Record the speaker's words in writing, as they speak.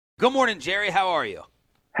Good morning, Jerry. How are you?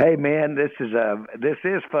 Hey man, this is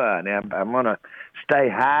fun. I'm gonna stay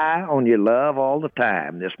high on your love all the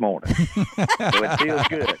time this morning, so it feels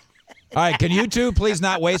good. All right, can you two please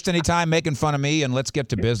not waste any time making fun of me, and let's get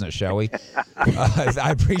to business, shall we?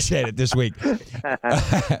 I appreciate it this week.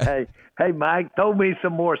 Hey, Mike, throw me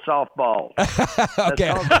some more softballs.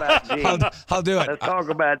 Okay. Let's talk about Gene. I'll do it. Let's talk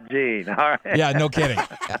about Gene. All right. Yeah, no kidding.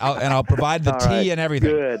 I'll provide the All tea right, and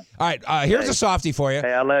everything. Good. All right, here's a softie for you.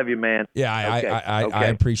 Hey, I love you, man. Yeah, I Okay.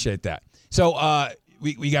 appreciate that. So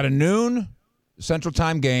we got a noon Central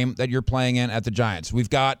Time game that you're playing in at the Giants. We've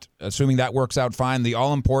got, assuming that works out fine, the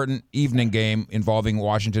all-important evening game involving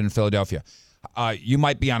Washington and Philadelphia. You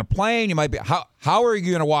might be on a plane. You might be. How are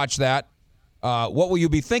you going to watch that? What will you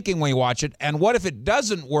be thinking when you watch it? And what if it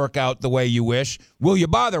doesn't work out the way you wish? Will you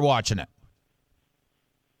bother watching it?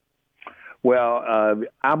 Well,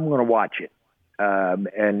 I'm going to watch it, and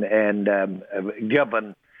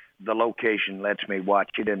given the location lets me watch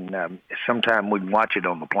it, and sometime we can watch it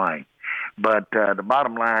on the plane. But the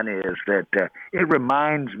bottom line is that it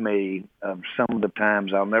reminds me of some of the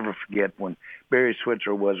times I'll never forget when Barry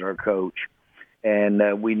Switzer was our coach,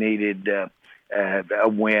 and we needed a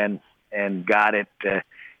win and got it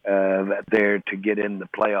there to get in the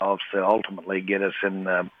playoffs to ultimately get us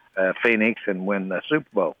in Phoenix and win the Super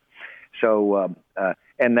Bowl. So,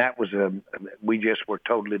 and that was we just were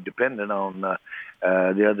totally dependent on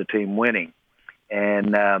the other team winning,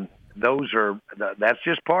 and that's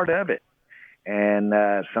just part of it. And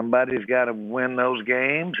somebody's got to win those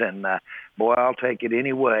games, and boy, I'll take it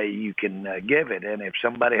any way you can give it. And if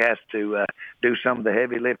somebody has to do some of the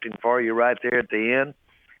heavy lifting for you right there at the end,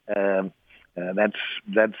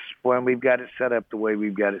 that's when we've got it set up the way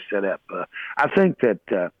we've got it set up. I think that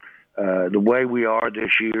the way we are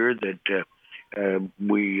this year, that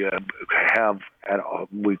we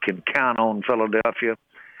can count on Philadelphia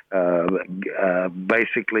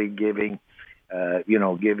basically giving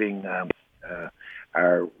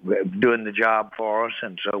doing the job for us,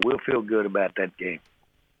 and so we'll feel good about that game.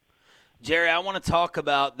 Jerry, I want to talk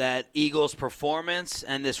about that Eagles performance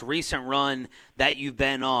and this recent run that you've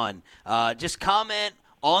been on. Just comment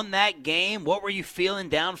on that game. What were you feeling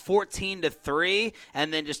down 14-3?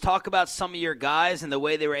 And then just talk about some of your guys and the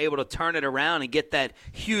way they were able to turn it around and get that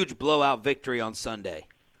huge blowout victory on Sunday.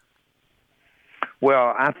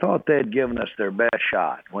 Well, I thought they'd given us their best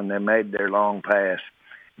shot when they made their long pass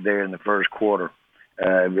there in the first quarter.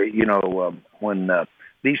 When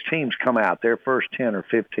these teams come out, their first 10 or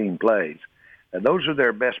 15 plays, those are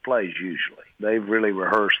their best plays usually. They've really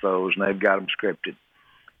rehearsed those, and they've got them scripted.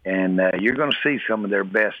 And you're going to see some of their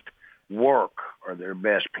best work or their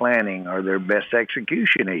best planning or their best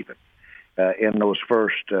execution even in those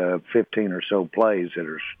first 15 or so plays.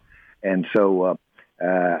 And so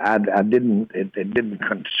it didn't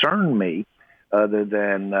concern me other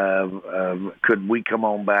than could we come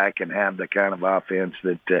on back and have the kind of offense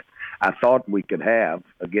that I thought we could have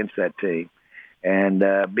against that team and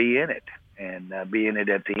be in it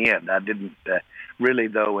at the end. I didn't really,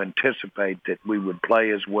 though, anticipate that we would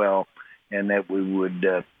play as well and that we would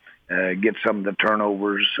get some of the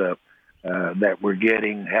turnovers that we're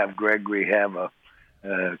getting, have Gregory have a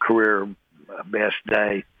career best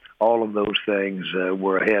day. All of those things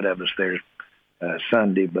were ahead of us there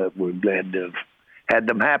Sunday, but we're glad to have had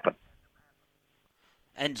them happen.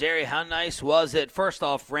 And, Jerry, how nice was it? First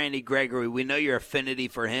off, Randy Gregory, we know your affinity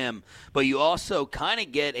for him, but you also kind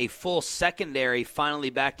of get a full secondary finally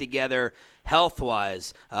back together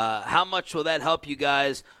health-wise. How much will that help you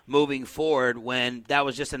guys moving forward when that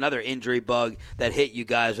was just another injury bug that hit you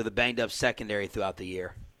guys with a banged-up secondary throughout the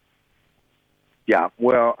year? Yeah,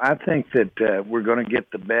 well, I think that we're going to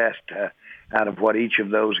get the best out of what each of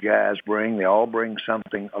those guys bring. They all bring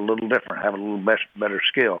something a little different, have a little better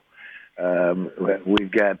skill.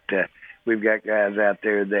 We've got guys out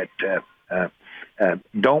there that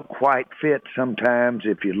don't quite fit sometimes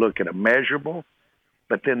if you look at a measurable,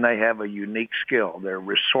 but then they have a unique skill. They're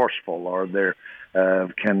resourceful or they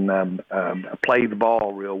can play the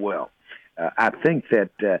ball real well. I think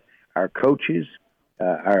that our coaches,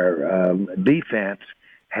 our defense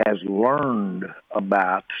has learned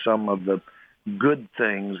about some of the good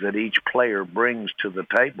things that each player brings to the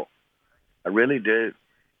table. I really do.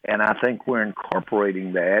 And I think we're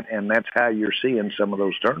incorporating that, and that's how you're seeing some of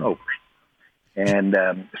those turnovers. And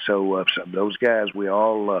so those guys, we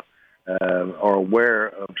all are aware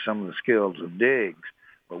of some of the skills of Diggs,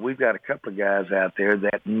 but we've got a couple of guys out there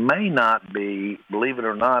that may not be, believe it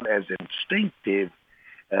or not, as instinctive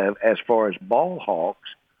as far as ball hawks,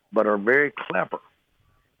 but are very clever.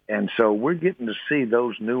 And so we're getting to see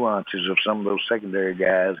those nuances of some of those secondary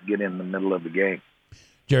guys get in the middle of the game.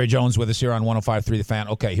 Jerry Jones with us here on 105.3 The Fan.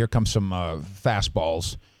 Okay, here comes some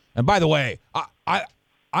fastballs. And by the way,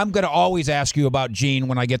 I'm going to always ask you about Gene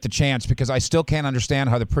when I get the chance because I still can't understand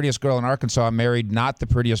how the prettiest girl in Arkansas married not the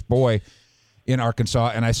prettiest boy in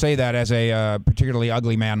Arkansas, and I say that as a particularly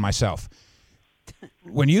ugly man myself.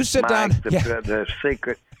 When you sit Mike, down, the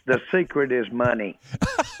secret is money.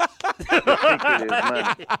 The secret is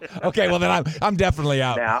money. Okay, well then I'm definitely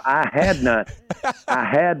out. Now I had none.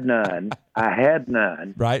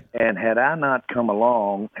 Right. And had I not come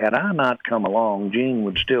along, Gene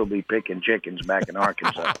would still be picking chickens back in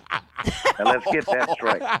Arkansas. Now let's get that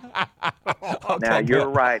straight. Okay, Now you're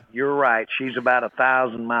right. She's about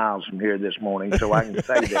 1,000 miles from here this morning, so I can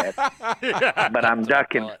say that. But I'm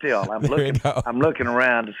ducking still. I'm looking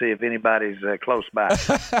around to see if anybody's close by.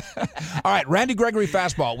 All right, Randy Gregory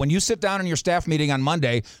fastball. When you sit down in your staff meeting on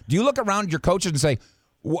Monday, do you look around at your coaches and say,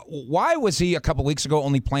 why was he a couple weeks ago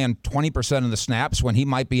only playing 20% of the snaps when he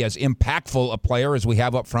might be as impactful a player as we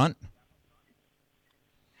have up front?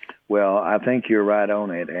 Well, I think you're right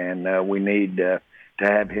on it, and we need to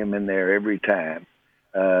have him in there every time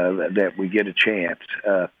that we get a chance.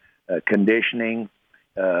 Conditioning,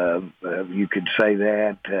 you could say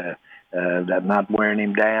that not wearing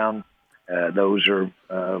him down. Those are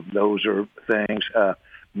things.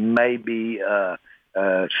 Maybe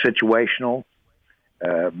situational,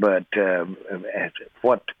 but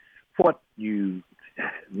what you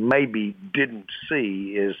maybe didn't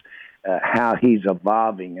see is how he's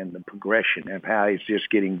evolving and the progression of how he's just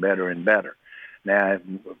getting better and better. Now,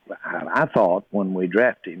 I thought when we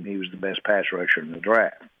drafted him, he was the best pass rusher in the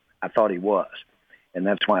draft. I thought he was, and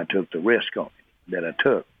that's why I took the risk on him that I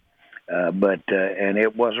took. And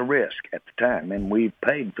it was a risk at the time, and we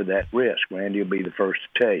paid for that risk. Randy will be the first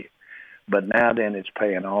to tell you. But now then it's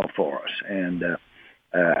paying off for us, and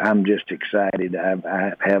I'm just excited.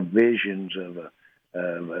 I have visions of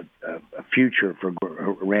a future for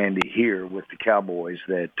Randy here with the Cowboys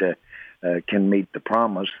that can meet the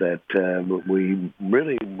promise that we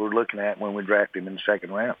really were looking at when we drafted him in the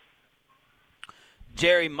second round.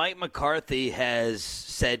 Jerry, Mike McCarthy has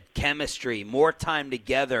said chemistry, more time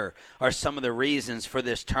together are some of the reasons for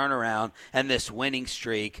this turnaround and this winning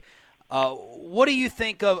streak. What do you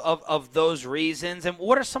think of those reasons, and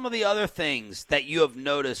what are some of the other things that you have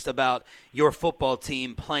noticed about your football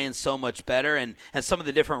team playing so much better and some of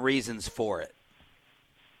the different reasons for it?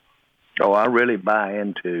 Oh, I really buy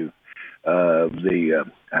into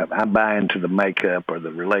I buy into the makeup or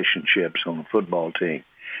the relationships on the football team.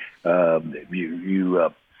 They're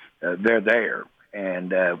there,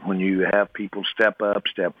 and when you have people step up,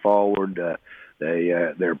 step forward,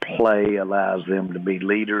 their play allows them to be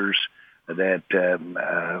leaders that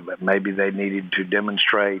maybe they needed to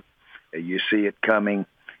demonstrate. You see it coming.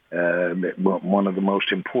 One of the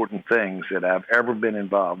most important things that I've ever been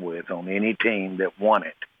involved with on any team that won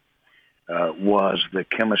it was the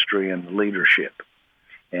chemistry and the leadership,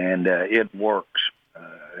 and it works.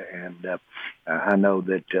 I know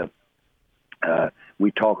that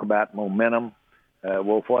we talk about momentum.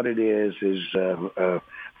 Well, what it is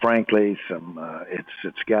frankly,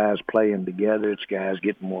 it's guys playing together. It's guys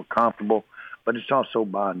getting more comfortable, but it's also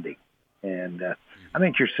bonding. And I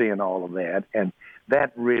think you're seeing all of that, and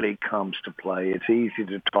that really comes to play. It's easy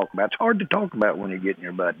to talk about. It's hard to talk about when you're getting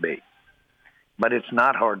your butt beat, but it's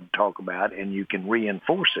not hard to talk about, and you can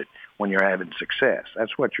reinforce it when you're having success.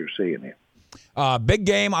 That's what you're seeing here. Big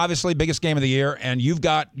game, obviously, biggest game of the year, and you've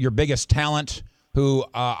got your biggest talent, who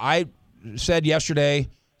I said yesterday,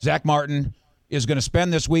 Zach Martin, is going to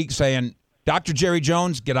spend this week saying, Dr. Jerry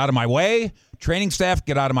Jones, get out of my way. Training staff,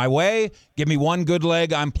 get out of my way. Give me one good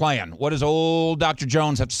leg, I'm playing. What does old Dr.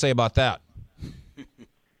 Jones have to say about that?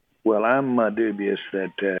 Well, I'm dubious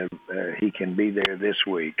that he can be there this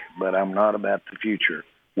week, but I'm not about the future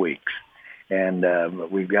weeks. And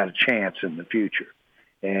we've got a chance in the future.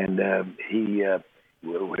 And he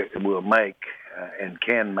will make and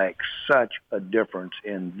can make such a difference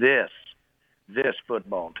in this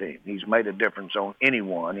football team. He's made a difference on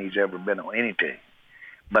anyone he's ever been on any team.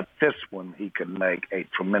 But this one, he could make a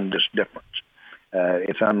tremendous difference.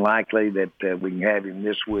 It's unlikely that we can have him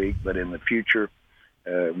this week, but in the future,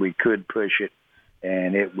 we could push it,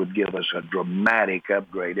 and it would give us a dramatic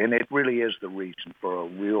upgrade. And it really is the reason for a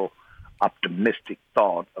real optimistic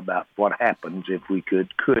thought about what happens if we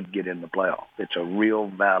could get in the playoff. It's a real,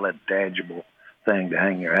 valid, tangible thing to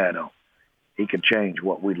hang your hat on. He could change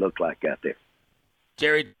what we look like out there.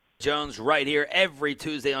 Jerry Jones right here every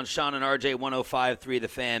Tuesday on Sean and RJ 105.3 The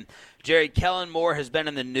Fan. Jerry, Kellen Moore has been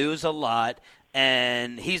in the news a lot.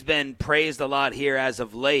 and he's been praised a lot here as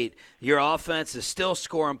of late. Your offense is still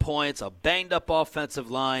scoring points, a banged-up offensive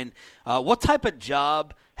line. What type of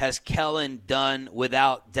job has Kellen done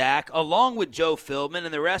without Dak, along with Joe Philbin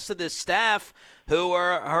and the rest of this staff who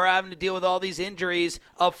are having to deal with all these injuries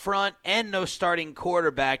up front and no starting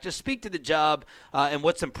quarterback? Just speak to the job and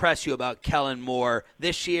what's impressed you about Kellen Moore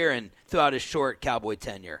this year and throughout his short Cowboy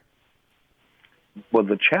tenure. Well,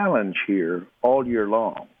 the challenge here all year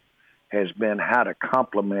long has been how to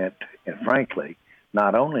complement and, frankly,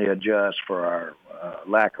 not only adjust for our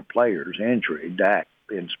lack of players, injury, Dak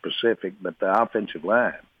in specific, but the offensive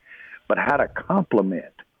line, but how to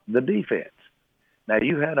complement the defense. Now,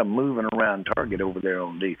 you had a moving around target over there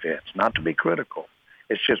on defense, not to be critical.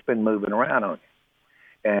 It's just been moving around on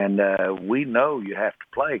you. And we know you have to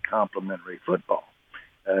play complementary football.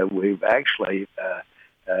 We've actually,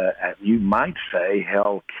 you might say,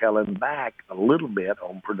 held Kellen back a little bit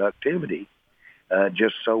on productivity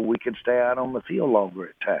just so we could stay out on the field longer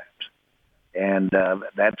at times. And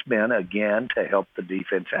that's been, again, to help the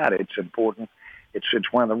defense out. It's important. It's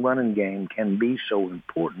why the running game can be so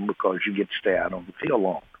important, because you get to stay out on the field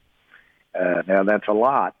longer. Now, that's a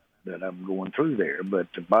lot that I'm going through there, but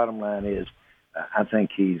the bottom line is I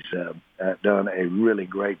think he's done a really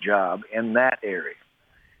great job in that area.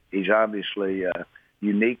 He's obviously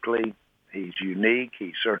he's unique.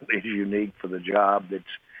 He certainly is unique for the job that's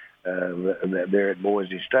there at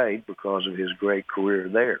Boise State because of his great career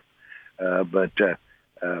there. But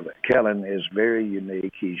Kellen is very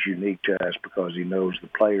unique. He's unique to us because he knows the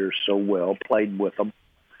players so well, played with them.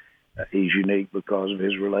 He's unique because of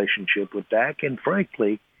his relationship with Dak, and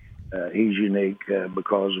frankly, he's unique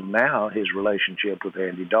because of now his relationship with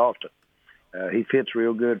Andy Dalton. He fits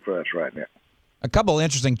real good for us right now. A couple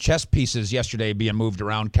interesting chess pieces yesterday being moved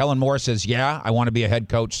around. Kellen Moore says, yeah, I want to be a head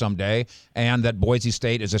coach someday, and that Boise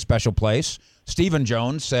State is a special place. Stephen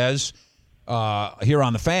Jones says here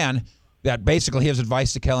on The Fan that basically his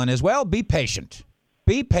advice to Kellen is, well, be patient.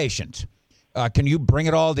 Be patient. Can you bring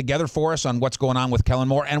it all together for us on what's going on with Kellen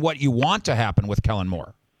Moore and what you want to happen with Kellen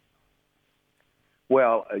Moore?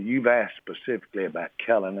 Well, you've asked specifically about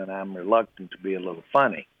Kellen, and I'm reluctant to be a little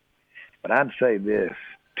funny. But I'd say this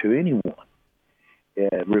to anyone.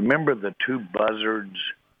 Remember the two buzzards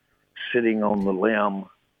sitting on the limb,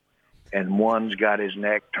 and one's got his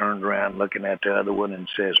neck turned around looking at the other one and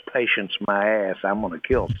says, patience my ass, I'm going to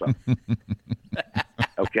kill something.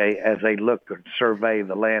 Okay, as they look and survey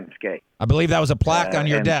the landscape. I believe that was a plaque on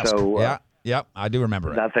your desk. So, Yep, I do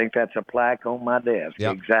remember it. I think that's a plaque on my desk,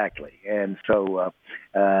 yep. Exactly. And so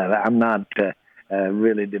I'm not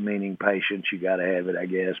really demeaning patience. You got to have it, I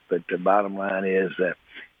guess. But the bottom line is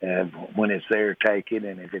when it's there, take it.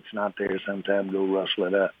 And if it's not there, sometimes go rustle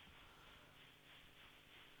it up.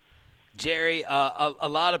 Jerry, a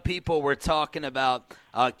lot of people were talking about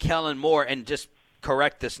Kellen Moore, and just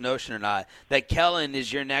correct this notion or not, that Kellen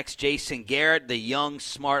is your next Jason Garrett, the young,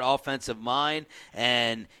 smart offensive mind,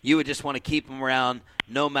 and you would just want to keep him around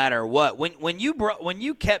no matter what. When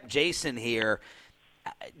you kept Jason here,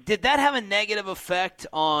 did that have a negative effect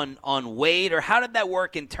on Wade, or how did that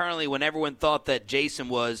work internally when everyone thought that Jason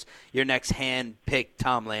was your next hand-picked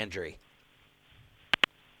Tom Landry?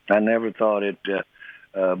 I never thought it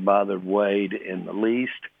bothered Wade in the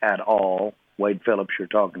least at all. Wade Phillips you're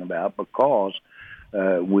talking about, because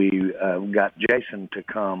we got Jason to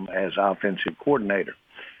come as offensive coordinator.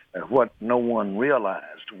 What no one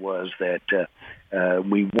realized was that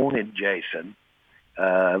we wanted Jason,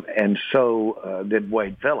 and so did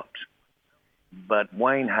Wade Phillips. But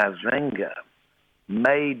Wayne Huizenga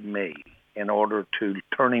made me in order to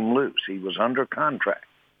turn him loose. He was under contract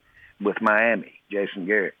with Miami, Jason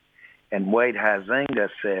Garrett. And Wade Huizenga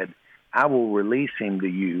said, I will release him to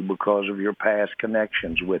you because of your past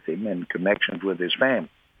connections with him and connections with his family.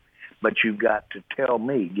 But you've got to tell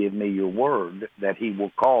me, give me your word that he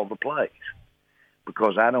will call the plays,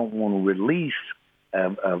 because I don't want to release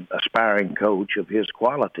an aspiring coach of his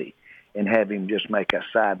quality and have him just make a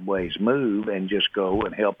sideways move and just go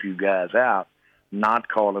and help you guys out, not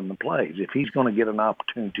calling the plays. If he's going to get an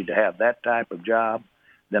opportunity to have that type of job,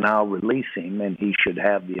 then I'll release him, and he should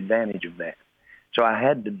have the advantage of that. So I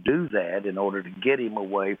had to do that in order to get him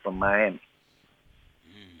away from Miami.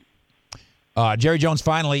 Jerry Jones,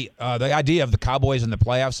 finally, the idea of the Cowboys in the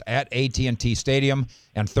playoffs at AT&T Stadium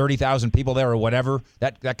and 30,000 people there or whatever,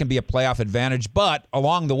 that can be a playoff advantage. But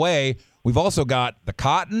along the way, we've also got the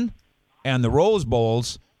Cotton and the Rose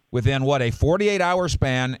Bowls within, a 48-hour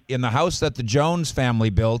span in the house that the Jones family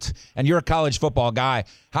built. And you're a college football guy.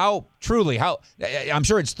 How I'm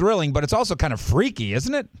sure it's thrilling, but it's also kind of freaky,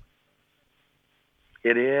 isn't it?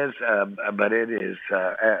 It is, but it is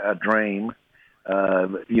a dream.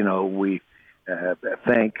 We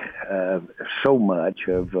think so much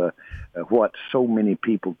of what so many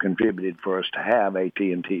people contributed for us to have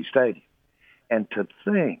AT&T Stadium. And to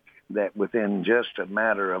think that within just a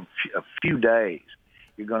matter of a few days,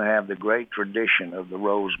 you're going to have the great tradition of the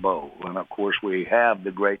Rose Bowl. And, of course, we have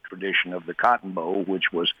the great tradition of the Cotton Bowl,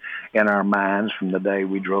 which was in our minds from the day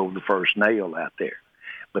we drove the first nail out there.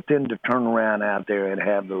 But then to turn around out there and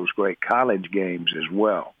have those great college games as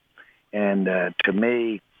well. And to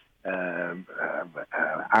me,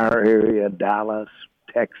 our area, Dallas,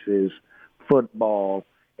 Texas, football,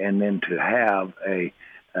 and then to have a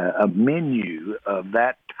menu of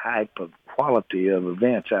that type of quality of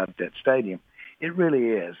events out at that stadium, it really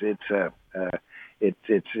is. It's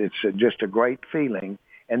just a great feeling,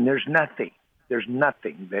 and there's nothing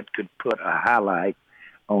that could put a highlight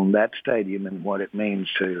on that stadium and what it means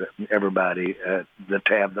to everybody to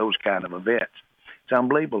have those kind of events. It's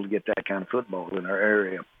unbelievable to get that kind of football in our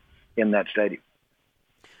area in that stadium.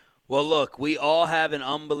 Well, look, we all have an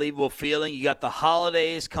unbelievable feeling. You got the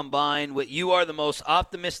holidays combined with you are the most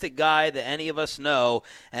optimistic guy that any of us know.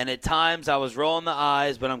 And at times I was rolling the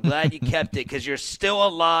eyes, but I'm glad you kept it because you're still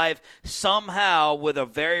alive somehow with a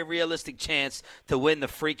very realistic chance to win the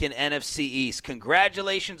freaking NFC East.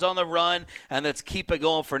 Congratulations on the run, and let's keep it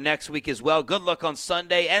going for next week as well. Good luck on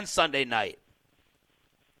Sunday and Sunday night.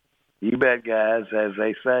 You bet, guys. As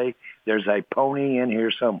they say, there's a pony in here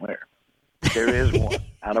somewhere. There is one.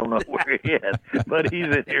 I don't know where he is, but he's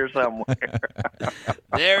in here somewhere.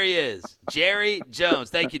 There he is. Jerry Jones.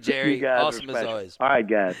 Thank you, Jerry. You guys awesome as always. All right,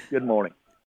 guys. Good morning.